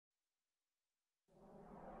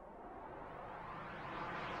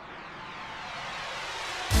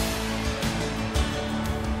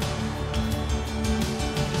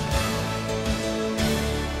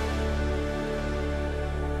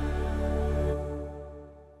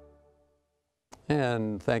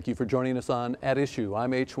And thank you for joining us on At Issue.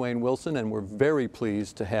 I'm H. Wayne Wilson, and we're very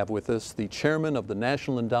pleased to have with us the chairman of the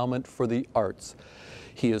National Endowment for the Arts.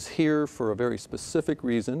 He is here for a very specific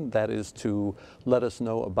reason, that is to let us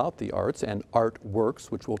know about the arts and artworks,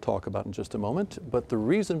 which we'll talk about in just a moment. But the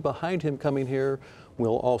reason behind him coming here,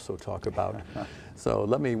 we'll also talk about. So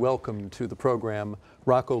let me welcome to the program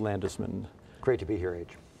Rocco Landesman. Great to be here, H.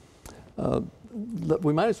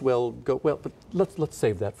 We might as well go, well, but let's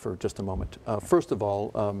save that for just a moment. First of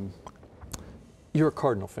all, you're a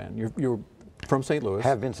Cardinal fan. You're from St. Louis.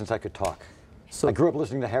 Have been since I could talk. So I grew up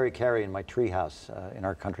listening to Harry Carey in my treehouse in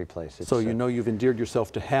our country place. So you know you've endeared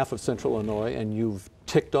yourself to half of Central Illinois, and you've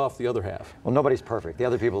ticked off the other half. Well, nobody's perfect. The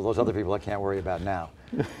other people, those other people I can't worry about now.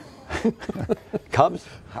 Cubs,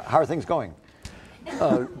 how are things going?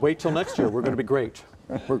 Wait till next year. We're going to be great.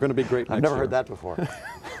 We're going to be great next year. I've never heard that before.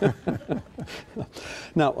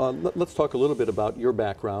 Now, let's talk a little bit about your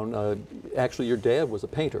background. Actually, your dad was a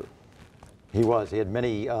painter. He was. He had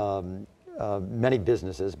many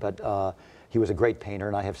businesses, but he was a great painter,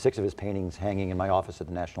 and I have 6 of his paintings hanging in my office at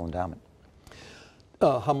the National Endowment.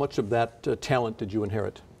 How much of that talent did you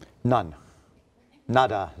inherit? None.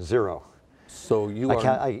 Nada. Zero. So you are.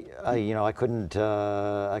 I couldn't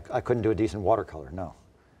do a decent watercolor. No.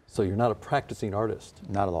 So you're not a practicing artist.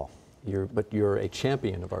 Not at all. But you're a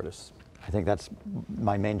champion of artists. I think that's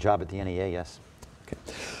my main job at the NEA. Yes.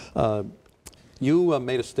 Okay. You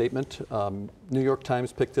made a statement. New York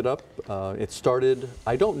Times picked it up. It started.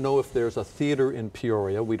 I don't know if there's a theater in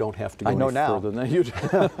Peoria. We don't have to go any further than that. You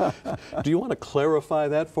do you want to clarify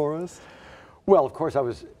that for us? Well, of course,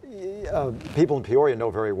 people in Peoria know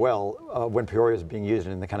very well when Peoria is being used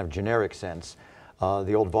in the kind of generic sense.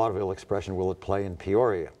 The old vaudeville expression, will it play in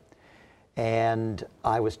Peoria? And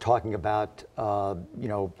I was talking about,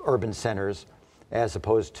 urban centers as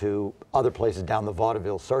opposed to other places down the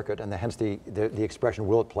vaudeville circuit, and hence the expression,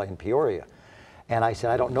 will it play in Peoria? And I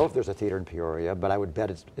said, I don't know if there's a theater in Peoria, but I would bet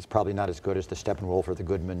it's probably not as good as the Steppenwolf or the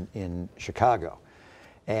Goodman in Chicago.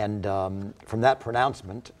 And from that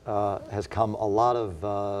pronouncement has come a lot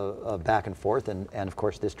of back and forth, and of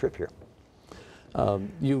course this trip here.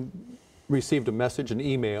 You received a message, an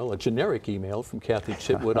email, a generic email from Kathy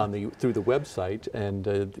Chitwood through the website, and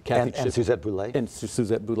and Suzette Boulay. And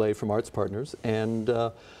Suzette Boulay from Arts Partners. And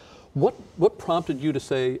what prompted you to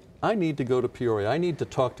say, I need to go to Peoria, I need to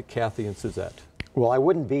talk to Kathy and Suzette? Well, I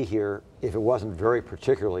wouldn't be here if it wasn't very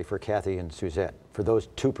particularly for Kathy and Suzette, for those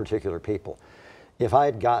 2 particular people. If I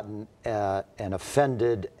had gotten an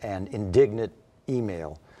offended and indignant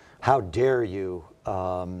email, how dare you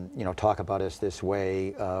talk about us this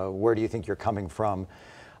way, where do you think you're coming from?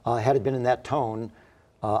 Had it been in that tone,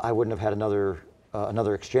 I wouldn't have had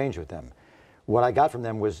another exchange with them. What I got from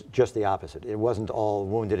them was just the opposite. It wasn't all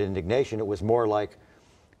wounded indignation. It was more like,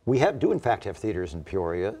 we do in fact have theaters in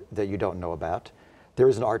Peoria that you don't know about. There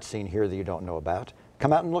is an art scene here that you don't know about.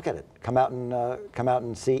 Come out and look at it. Come out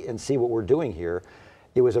and see what we're doing here.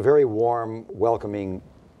 It was a very warm, welcoming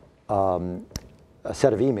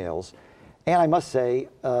set of emails. And I must say,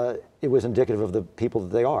 it was indicative of the people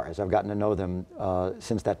that they are, as I've gotten to know them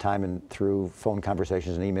since that time and through phone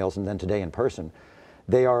conversations and emails, and then today in person.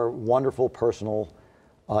 They are wonderful, personal,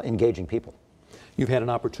 engaging people. You've had an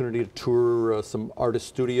opportunity to tour some artist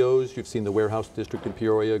studios. You've seen the Warehouse District in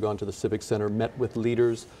Peoria, gone to the Civic Center, met with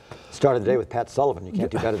leaders. Started the day with Pat Sullivan. You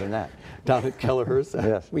can't do better than that. Down at Kelleher's.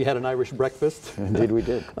 Yes. We had an Irish breakfast. Indeed we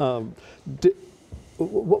did.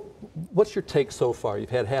 What's your take so far? You've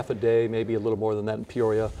had half a day, maybe a little more than that in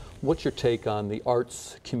Peoria. What's your take on the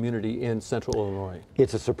arts community in Central Illinois?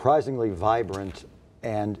 It's a surprisingly vibrant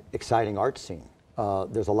and exciting art scene.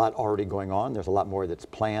 There's a lot already going on. There's a lot more that's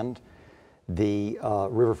planned. The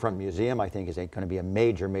Riverfront Museum, I think, is going to be a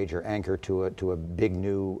major anchor to a big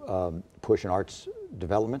new push in arts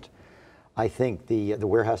development. I think the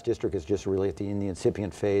Warehouse District is just really in the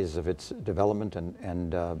incipient phase of its development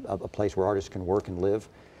and a place where artists can work and live.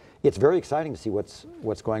 It's very exciting to see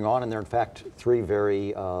what's going on, and there are in fact 3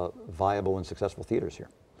 very viable and successful theaters here.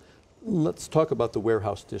 Let's talk about the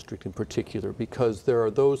Warehouse District in particular, because there are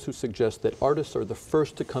those who suggest that artists are the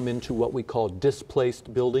first to come into what we call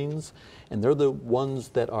displaced buildings, and they're the ones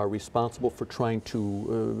that are responsible for trying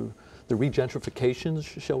to, the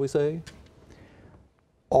regentrifications, shall we say?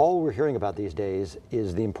 All we're hearing about these days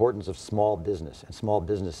is the importance of small business and small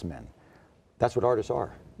businessmen. That's what artists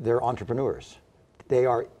are. They're entrepreneurs. They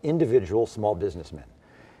are individual small businessmen.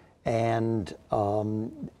 And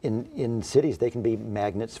in cities, they can be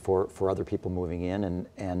magnets for other people moving in, and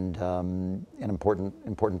an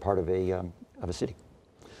important part of a city.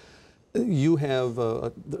 You have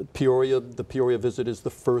Peoria. The Peoria visit is the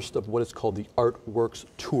first of what is called the Artworks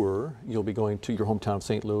Tour. You'll be going to your hometown of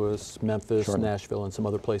St. Louis, Memphis, Sure. Nashville, and some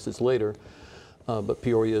other places later. But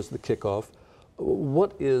Peoria is the kickoff.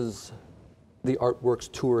 What is the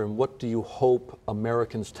Artworks Tour, and what do you hope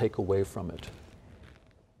Americans take away from it?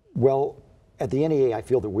 Well, at the NEA, I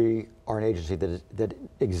feel that we are an agency that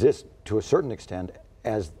exists to a certain extent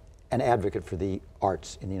as an advocate for the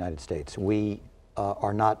arts in the United States. We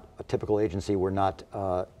are not a typical agency. We're not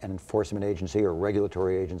an enforcement agency or a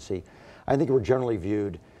regulatory agency. I think we're generally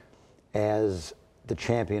viewed as the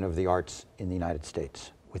champion of the arts in the United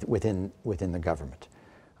States within the government.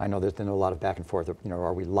 I know there's been a lot of back and forth of,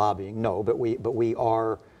 are we lobbying? No, but we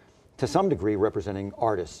are, to some degree, representing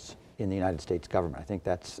artists in the United States government. I think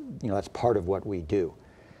that's part of what we do.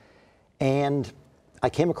 And I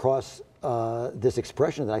came across this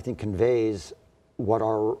expression that I think conveys what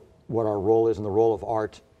our role is and the role of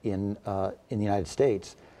art in the United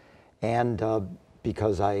States. And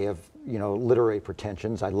because I have literary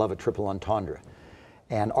pretensions, I love a triple entendre.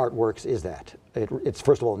 And artworks is that. It's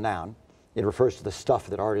first of all a noun. It refers to the stuff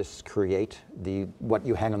that artists create, what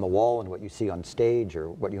you hang on the wall and what you see on stage or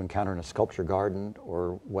what you encounter in a sculpture garden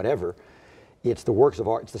or whatever. It's the works of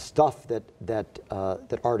art. It's the stuff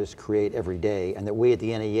that artists create every day and that we at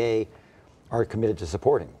the NEA are committed to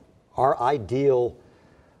supporting. Our ideal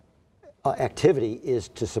activity is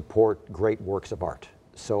to support great works of art.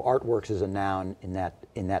 So artworks is a noun in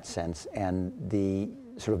that sense and the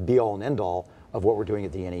sort of be-all and end-all of what we're doing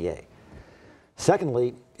at the NEA.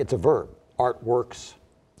 Secondly, it's a verb. Art works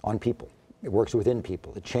on people. It works within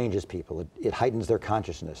people. It changes people. It heightens their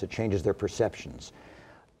consciousness. It changes their perceptions.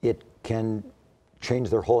 It can change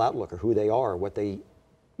their whole outlook or who they are, what they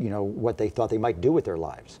thought they might do with their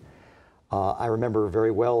lives. I remember very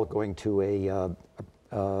well going to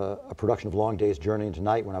a production of Long Day's Journey into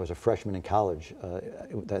Night when I was a freshman in college.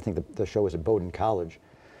 I think the show was at Bowdoin College.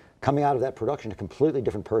 Coming out of that production, a completely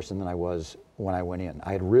different person than I was when I went in.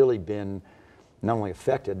 I had really been not only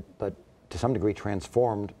affected, but to some degree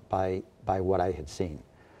transformed by what I had seen.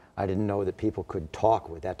 I didn't know that people could talk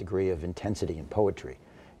with that degree of intensity and poetry,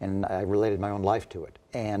 and I related my own life to it.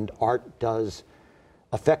 And art does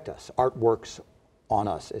affect us. Art works on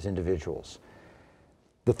us as individuals.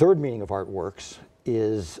 The third meaning of artworks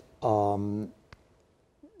is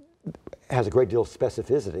has a great deal of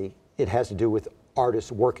specificity. It has to do with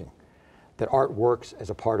artists working, that art works as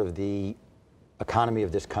a part of the economy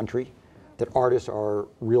of this country, that artists are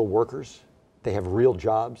real workers, they have real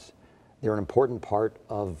jobs, they're an important part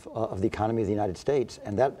of the economy of the United States,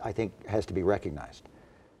 and that, I think, has to be recognized.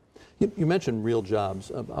 You mentioned real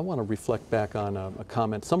jobs. I want to reflect back on a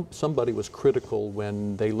comment. Somebody was critical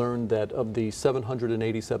when they learned that of the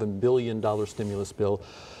 $787 billion stimulus bill,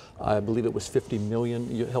 I believe it was 50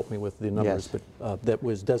 million, you help me with the numbers, yes. But that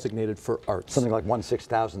was designated for arts. Something like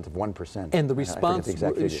 1/6000th of 1%. And the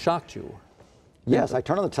response shocked you. Yes, I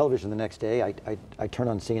turned on the television the next day, I turned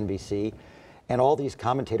on CNBC, and all these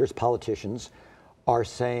commentators, politicians, are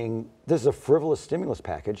saying this is a frivolous stimulus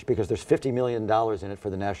package because there's $50 million in it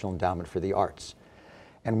for the National Endowment for the Arts.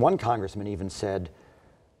 And one congressman even said,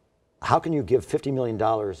 how can you give $50 million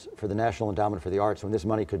for the National Endowment for the Arts when this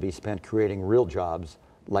money could be spent creating real jobs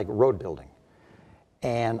like road building?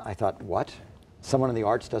 And I thought, what? Someone in the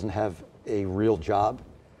arts doesn't have a real job?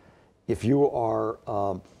 If you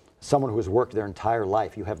are someone who has worked their entire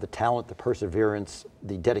life, you have the talent, the perseverance,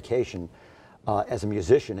 the dedication as a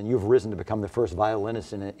musician, and you've risen to become the first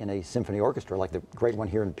violinist in a symphony orchestra like the great one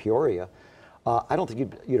here in Peoria, I don't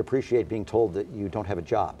think you'd appreciate being told that you don't have a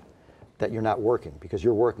job, that you're not working, because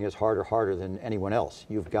you're working as hard or harder than anyone else.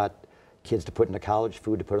 You've got kids to put into college,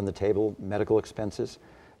 food to put on the table, medical expenses.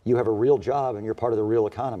 You have a real job and you're part of the real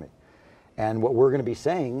economy. And what we're going to be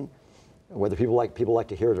saying, whether people like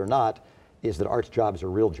to hear it or not, is that arts jobs are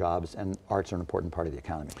real jobs and arts are an important part of the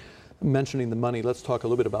economy. Mentioning the money, let's talk a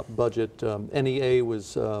little bit about budget. NEA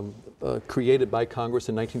was created by Congress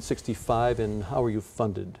in 1965, and how are you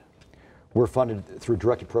funded? We're funded through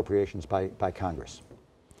direct appropriations by Congress.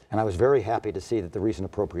 And I was very happy to see that the recent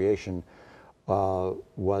appropriation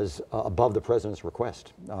was above the President's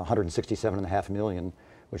request, $167.5 million,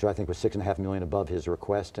 which I think was $6.5 million above his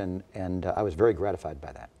request, and I was very gratified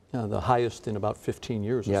by that. The highest in about 15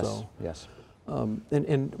 years or so. Yes.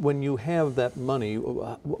 And when you have that money,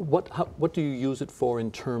 what do you use it for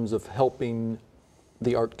in terms of helping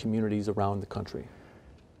the art communities around the country?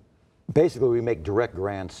 Basically, we make direct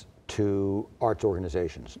grants to arts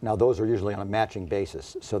organizations. Now, those are usually on a matching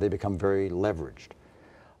basis, so they become very leveraged.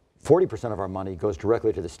 40% of our money goes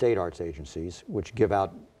directly to the state arts agencies, which give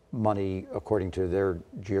out money according to their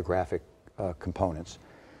geographic components.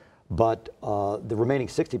 but the remaining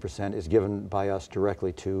 60% is given by us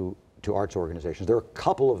directly to arts organizations. There are a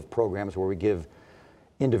couple of programs where we give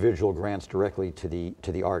individual grants directly to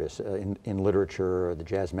the artists in literature, or the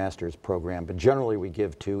Jazz Masters program, but generally we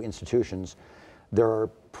give to institutions. There are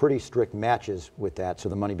pretty strict matches with that, so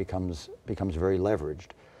the money becomes very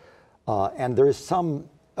leveraged. And there is some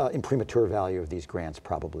imprimatur value of these grants,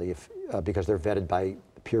 probably, because they're vetted by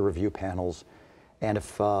peer review panels. And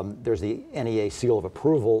if there's the NEA seal of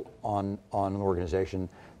approval on an organization,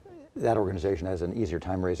 that organization has an easier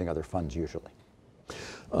time raising other funds usually.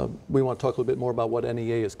 We want to talk a little bit more about what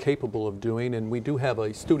NEA is capable of doing, and we do have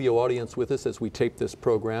a studio audience with us as we tape this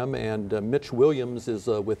program, and Mitch Williams is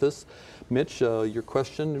with us. Mitch, your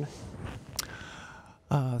question?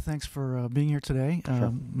 Thanks for being here today.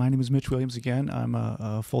 Sure. My name is Mitch Williams again. I'm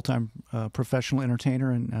a full-time professional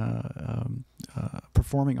entertainer and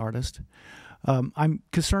performing artist. I'm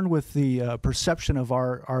concerned with the perception of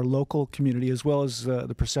our local community, as well as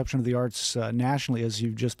the perception of the arts nationally, as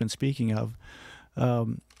you've just been speaking of.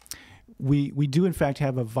 We do, in fact,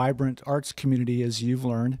 have a vibrant arts community, as you've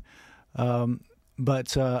learned,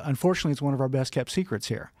 but unfortunately, it's one of our best-kept secrets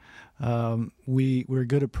here. We're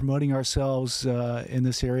good at promoting ourselves in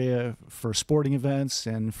this area for sporting events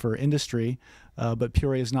and for industry, but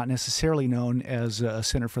Peoria is not necessarily known as a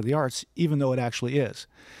center for the arts, even though it actually is.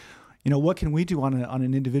 You know, what can we do on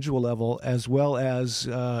an individual level, as well as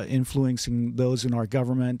influencing those in our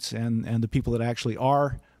government and the people that actually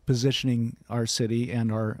are positioning our city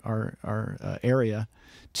and our area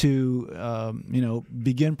to you know,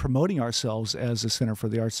 begin promoting ourselves as a center for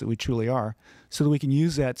the arts that we truly are, so that we can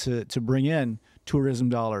use that to bring in tourism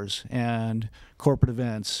dollars and corporate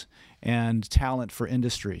events and talent for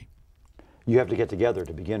industry. You have to get together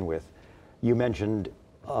to begin with. You mentioned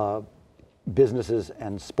businesses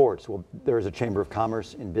and sports. Well, there is a Chamber of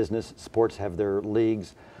Commerce in business. Sports have their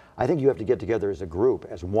leagues. I think you have to get together as a group,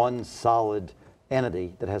 as one solid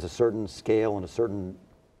entity that has a certain scale and a certain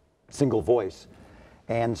single voice,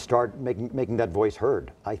 and start making that voice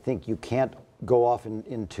heard. I think you can't go off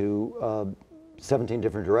into 17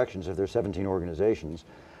 different directions if there's 17 organizations.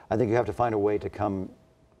 I think you have to find a way to come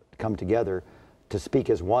together to speak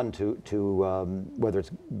as one to whether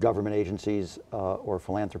it's government agencies or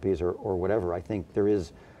philanthropies or whatever. I think there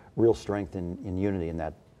is real strength in unity in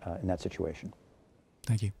that situation.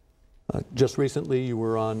 Thank you. Just recently, you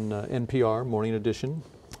were on NPR Morning Edition,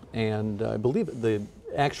 and I believe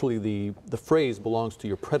actually the phrase belongs to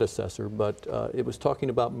your predecessor, but it was talking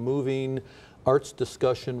about moving arts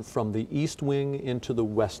discussion from the East Wing into the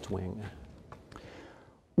West Wing.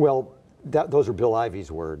 Well, those are Bill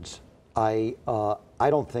Ivey's words. I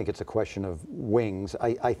don't think it's a question of wings.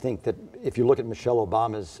 I think that if you look at Michelle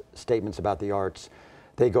Obama's statements about the arts,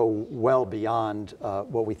 they go well beyond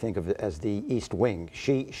what we think of as the East Wing.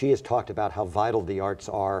 She has talked about how vital the arts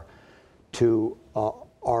are to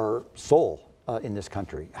our soul in this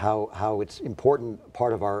country, how it's important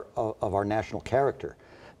part of our national character,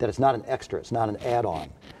 that it's not an extra, it's not an add-on.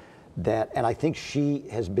 And I think she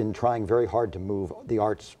has been trying very hard to move the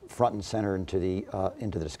arts front and center into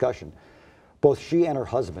the discussion. Both she and her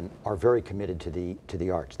husband are very committed to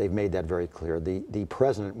the arts. They've made that very clear. The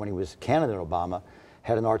president, when he was candidate Obama,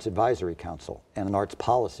 had an arts advisory council and an arts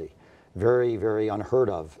policy, very, very unheard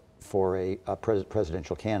of for a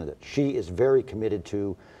presidential candidate. She is very committed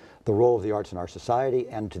to the role of the arts in our society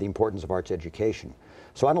and to the importance of arts education.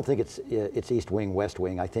 So I don't think it's East Wing, West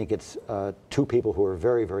Wing. I think it's two people who are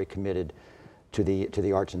very, very committed to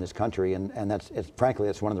the arts in this country, and frankly,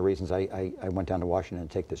 that's one of the reasons I went down to Washington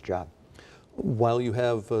to take this job. While you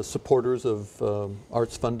have supporters of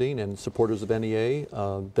arts funding and supporters of NEA,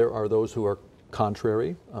 there are those who are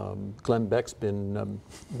contrary. Glenn Beck's been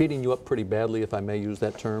beating you up pretty badly, if I may use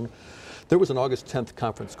that term. There was an August 10th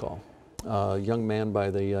conference call. A young man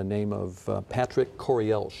by the name of Patrick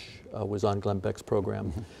Corielch was on Glenn Beck's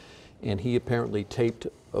program, mm-hmm. and he apparently taped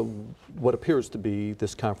what appears to be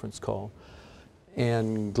this conference call.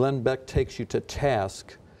 And Glenn Beck takes you to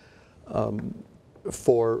task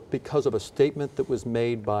because of a statement that was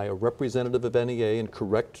made by a representative of NEA, and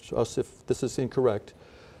correct us if this is incorrect,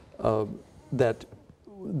 that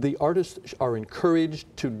the artists are encouraged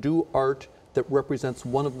to do art that represents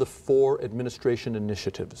one of the 4 administration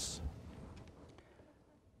initiatives.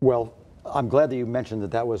 Well, I'm glad that you mentioned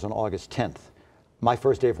that was on August 10th. My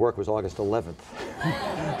first day of work was August 11th.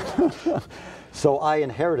 So I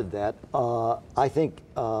inherited that. I think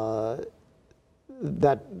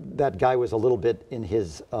that guy was a little bit in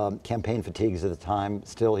his campaign fatigues at the time.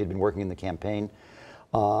 Still, he'd been working in the campaign.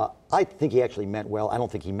 I think he actually meant well. I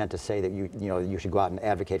don't think he meant to say that you should go out and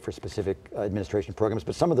advocate for specific administration programs.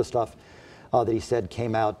 But some of the stuff that he said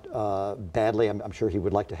came out badly. I'm sure he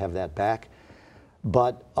would like to have that back.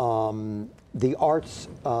 But the arts,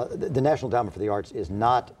 the National Endowment for the Arts is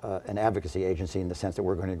not an advocacy agency in the sense that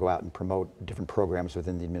we're going to go out and promote different programs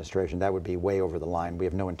within the administration. That would be way over the line. We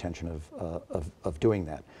have no intention of doing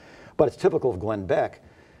that. But it's typical of Glenn Beck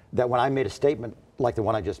that when I made a statement like the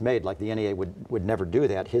one I just made, like the NEA would never do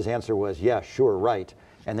that, his answer was, yeah, sure, right.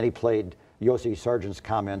 And then he played Yossi Sargent's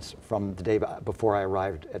comments from the day before I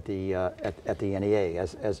arrived at the NEA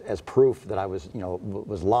as proof that I was,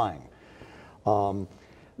 was lying.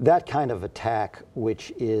 That kind of attack,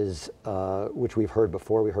 which we've heard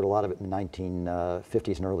before, we heard a lot of it in the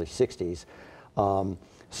 1950s and early 60s.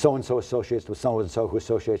 So-and-so associates with so-and-so who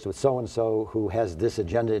associates with so-and-so who has this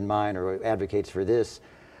agenda in mind or advocates for this,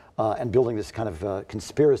 and building this kind of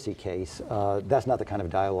conspiracy case. That's not the kind of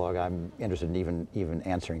dialogue I'm interested in even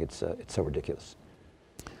answering. It's so ridiculous.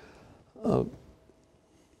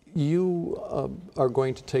 You are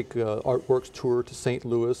going to take Artworks tour to St.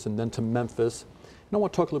 Louis and then to Memphis. And I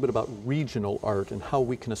want to talk a little bit about regional art and how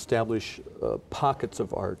we can establish pockets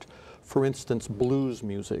of art. For instance, blues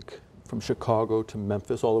music from Chicago to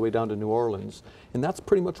Memphis all the way down to New Orleans. And that's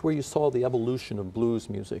pretty much where you saw the evolution of blues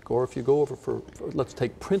music. Or if you go over for let's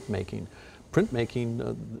take printmaking.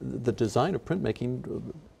 Printmaking, the design of printmaking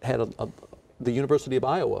had the University of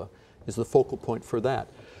Iowa is the focal point for that.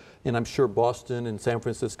 And I'm sure Boston and San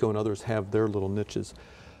Francisco and others have their little niches.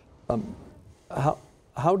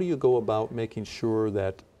 How do you go about making sure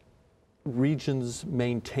that regions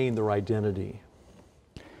maintain their identity?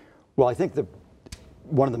 Well, I think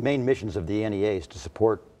one of the main missions of the NEA is to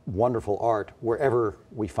support wonderful art wherever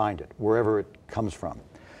we find it, wherever it comes from.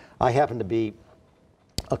 I happen to be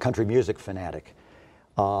a country music fanatic.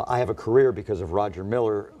 I have a career because of Roger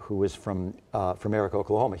Miller, who is from Eric,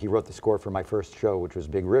 Oklahoma. He wrote the score for my first show, which was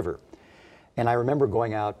Big River. And I remember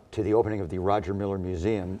going out to the opening of the Roger Miller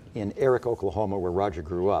Museum in Eric, Oklahoma, where Roger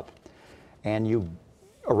grew up. And you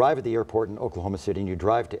arrive at the airport in Oklahoma City and you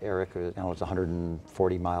drive to Eric, it's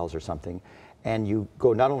 140 miles or something, and you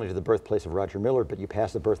go not only to the birthplace of Roger Miller, but you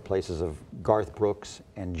pass the birthplaces of Garth Brooks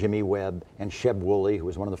and Jimmy Webb and Sheb Wooley, who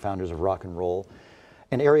was one of the founders of rock and roll,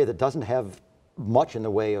 an area that doesn't have much in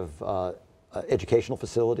the way of educational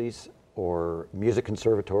facilities or music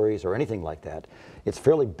conservatories or anything like that. It's a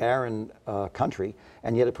fairly barren country,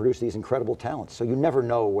 and yet it produced these incredible talents. So you never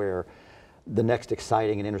know where the next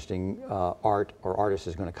exciting and interesting art or artist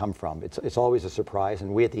is going to come from. It's always a surprise,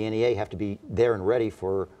 and we at the NEA have to be there and ready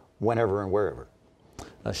for whenever and wherever.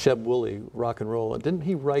 Sheb Wooley, rock and roll. Didn't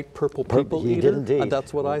he write Purple People Eater? He did indeed.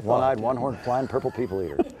 That's what I thought. One-eyed, one-horned, flying Purple People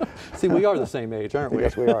Eater. See, we are the same age, aren't we?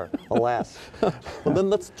 Yes, we are. Alas. Well,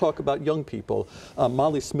 then let's talk about young people.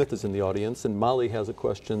 Molly Smith is in the audience, and Molly has a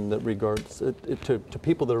question that regards to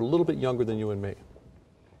people that are a little bit younger than you and me.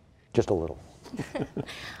 Just a little.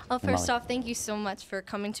 Well, first off, thank you so much for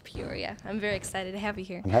coming to Peoria. I'm very excited to have you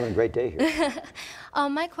here. I'm having a great day here.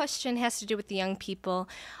 My question has to do with the young people.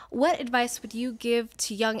 What advice would you give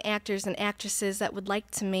to young actors and actresses that would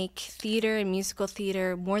like to make theater and musical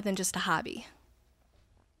theater more than just a hobby?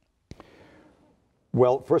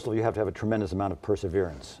 Well, first of all, you have to have a tremendous amount of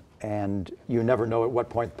perseverance. And you never know at what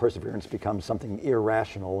point perseverance becomes something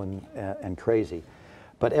irrational and crazy.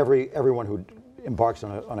 But everyone who embarks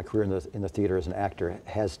on a career in the theater as an actor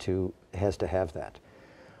has to have that.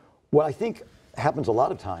 What I think happens a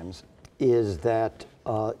lot of times is that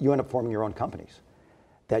you end up forming your own companies.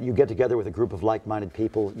 That you get together with a group of like-minded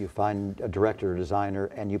people, you find a director or designer,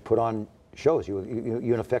 and you put on shows. You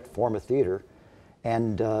in effect form a theater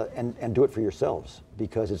and do it for yourselves,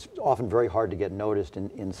 because it's often very hard to get noticed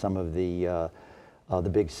in some of the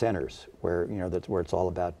big centers where that's where it's all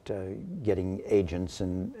about getting agents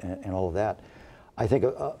and all of that. I think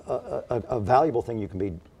a valuable thing you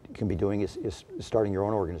can be doing is starting your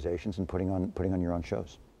own organizations and putting on your own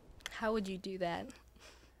shows. How would you do that?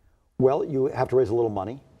 Well, you have to raise a little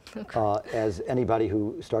money, as anybody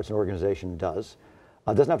who starts an organization does.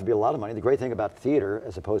 It doesn't have to be a lot of money. The great thing about theater,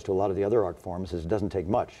 as opposed to a lot of the other art forms, is it doesn't take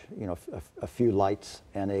much. A few lights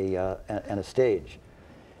and a stage.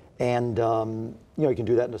 And you can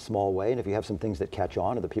do that in a small way. And if you have some things that catch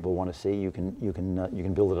on or that people want to see, you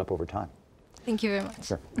can build it up over time. Thank you very much.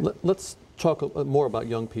 Sure. Let's talk more about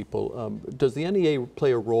young people. Does the NEA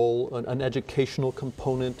play a role, an educational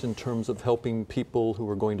component in terms of helping people who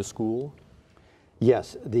are going to school?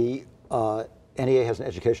 Yes, the NEA has an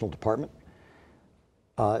educational department.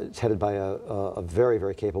 It's headed by a very,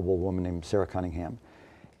 very capable woman named Sarah Cunningham.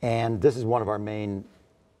 And this is one of our main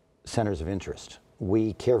centers of interest.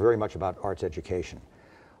 We care very much about arts education.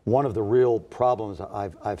 One of the real problems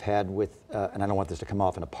I've had with, and I don't want this to come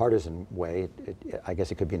off in a partisan way, I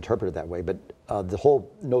guess it could be interpreted that way, but the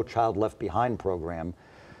whole No Child Left Behind program,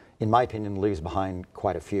 in my opinion, leaves behind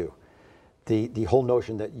quite a few. The whole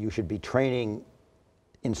notion that you should be training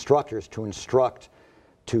instructors to instruct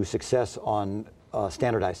to success on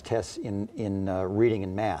standardized tests in reading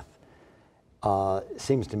and math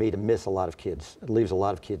seems to me to miss a lot of kids. It leaves a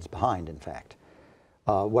lot of kids behind, in fact.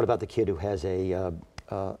 What about the kid who has a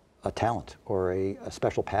talent or a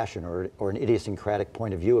special passion or an idiosyncratic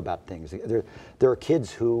point of view about things? There are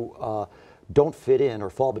kids who don't fit in or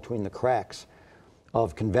fall between the cracks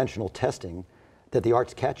of conventional testing that the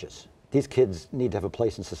arts catches. These kids need to have a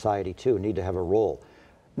place in society too, need to have a role.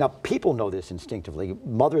 Now, people know this instinctively.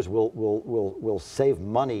 Mothers will save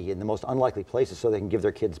money in the most unlikely places so they can give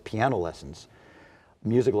their kids piano lessons,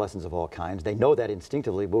 music lessons of all kinds. They know that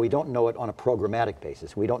instinctively, but we don't know it on a programmatic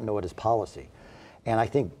basis. We don't know it as policy. And I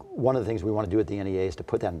think one of the things we want to do at the NEA is to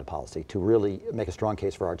put that into policy, to really make a strong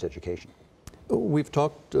case for arts education. We've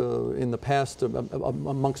talked in the past,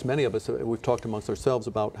 amongst many of us, we've talked amongst ourselves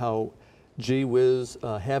about how, gee whiz,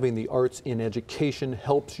 having the arts in education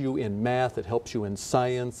helps you in math, it helps you in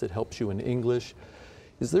science, it helps you in English.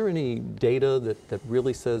 Is there any data that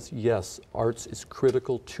really says, yes, arts is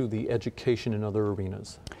critical to the education in other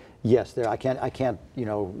arenas? Yes, I can't, you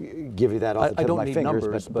know, give you that off the tip of my fingers,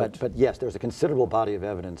 numbers, but yes, there's a considerable body of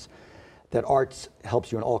evidence that arts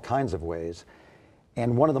helps you in all kinds of ways.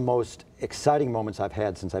 And one of the most exciting moments I've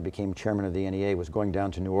had since I became chairman of the NEA was going down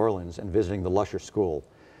to New Orleans and visiting the Lusher School,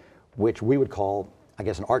 which we would call, I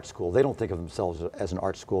guess, an art school. They don't think of themselves as an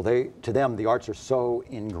art school. To them, the arts are so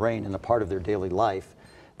ingrained in a part of their daily life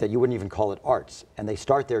that you wouldn't even call it arts. And they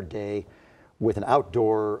start their day with an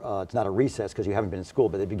outdoor, it's not a recess because you haven't been in school,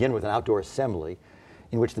 but they begin with an outdoor assembly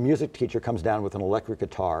in which the music teacher comes down with an electric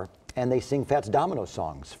guitar and they sing Fats Domino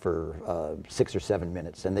songs for 6 or 7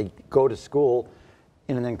 minutes. And they go to school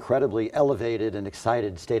in an incredibly elevated and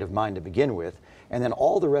excited state of mind to begin with. And then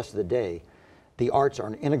all the rest of the day, the arts are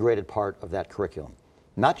an integrated part of that curriculum.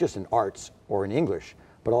 Not just in arts or in English,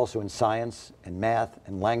 but also in science and math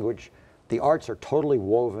and language. The arts are totally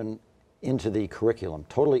woven into the curriculum,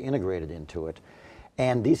 totally integrated into it.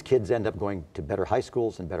 And these kids end up going to better high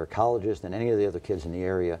schools and better colleges than any of the other kids in the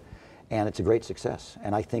area. And it's a great success.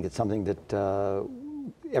 And I think it's something that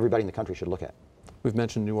everybody in the country should look at. We've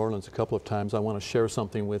mentioned New Orleans a couple of times. I want to share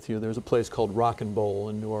something with you. There's a place called Rock and Bowl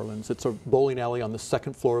in New Orleans. It's a bowling alley on the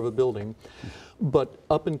second floor of a building, but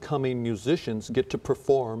up-and-coming musicians get to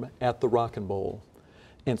perform at the Rock and Bowl.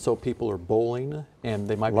 And so people are bowling, and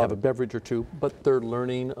they might have a beverage or two, but they're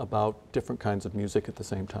learning about different kinds of music at the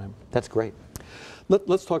same time. That's great.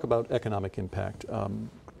 Let's talk about economic impact.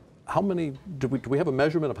 How many, do we have a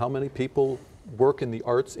measurement of how many people work in the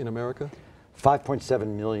arts in America? 5.7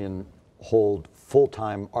 million hold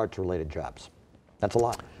full-time arts-related jobs. That's a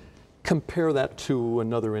lot. Compare that to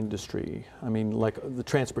another industry. I mean, like the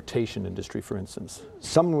transportation industry, for instance.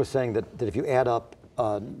 Someone was saying that if you add up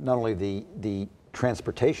not only the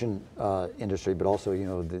transportation industry, but also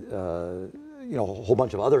a whole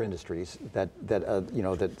bunch of other industries that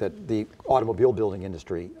the automobile building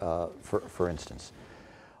industry, for instance,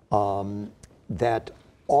 that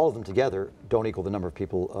all of them together don't equal the number of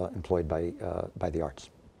people employed by the arts.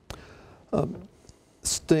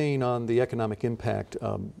 Staying on the economic impact,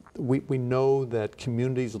 we know that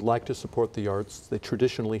communities like to support the arts. They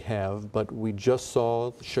traditionally have, but we just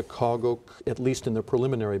saw Chicago, at least in their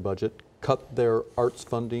preliminary budget, cut their arts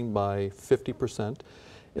funding by 50%.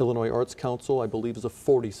 Illinois Arts Council, I believe, is a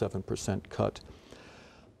 47% cut.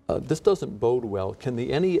 This doesn't bode well. Can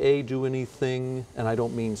the NEA do anything, and I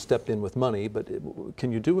don't mean step in with money, but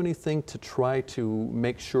can you do anything to try to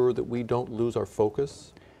make sure that we don't lose our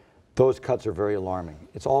focus? Those cuts are very alarming.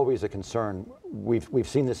 It's always a concern. We've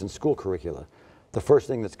seen this in school curricula. The first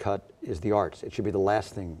thing that's cut is the arts. It should be the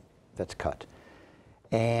last thing that's cut.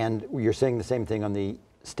 And you're saying the same thing on the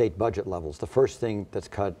state budget levels. The first thing that's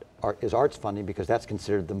cut is arts funding because that's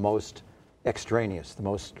considered the most extraneous, the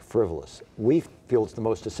most frivolous. We feel it's the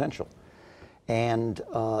most essential. And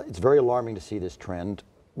it's very alarming to see this trend.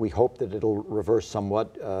 We hope that it'll reverse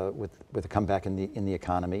somewhat with a comeback in the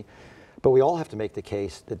economy. But we all have to make the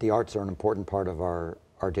case that the arts are an important part of our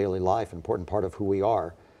daily life, an important part of who we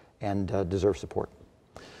are, and deserve support.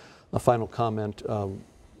 A final comment.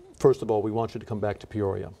 First of all, we want you to come back to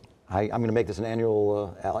Peoria. I'm going to make this an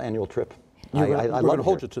annual trip. We're going to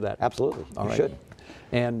hold you to that. Absolutely. All right. You should.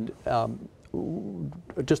 And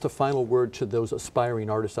just a final word to those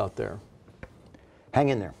aspiring artists out there. Hang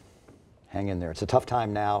in there. Hang in there. It's a tough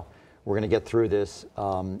time now. We're going to get through this.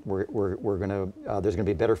 There's going to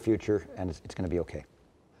be a better future, and it's going to be okay.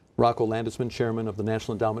 Rocco Landesman, Chairman of the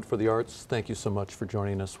National Endowment for the Arts, thank you so much for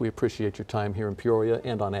joining us. We appreciate your time here in Peoria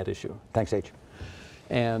and on At Issue. Thanks, H.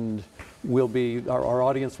 And we'll be, our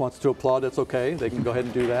audience wants to applaud, that's okay. They can go ahead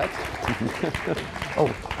and do that.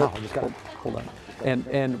 I just got to Hold on.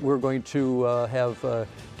 And we're going to have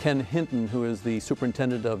Ken Hinton, who is the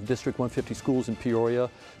Superintendent of District 150 Schools in Peoria,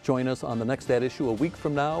 join us on the next At Issue. A week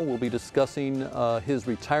from now, we'll be discussing his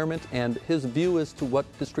retirement and his view as to what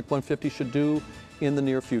District 150 should do in the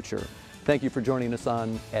near future. Thank you for joining us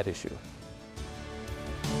on At Issue.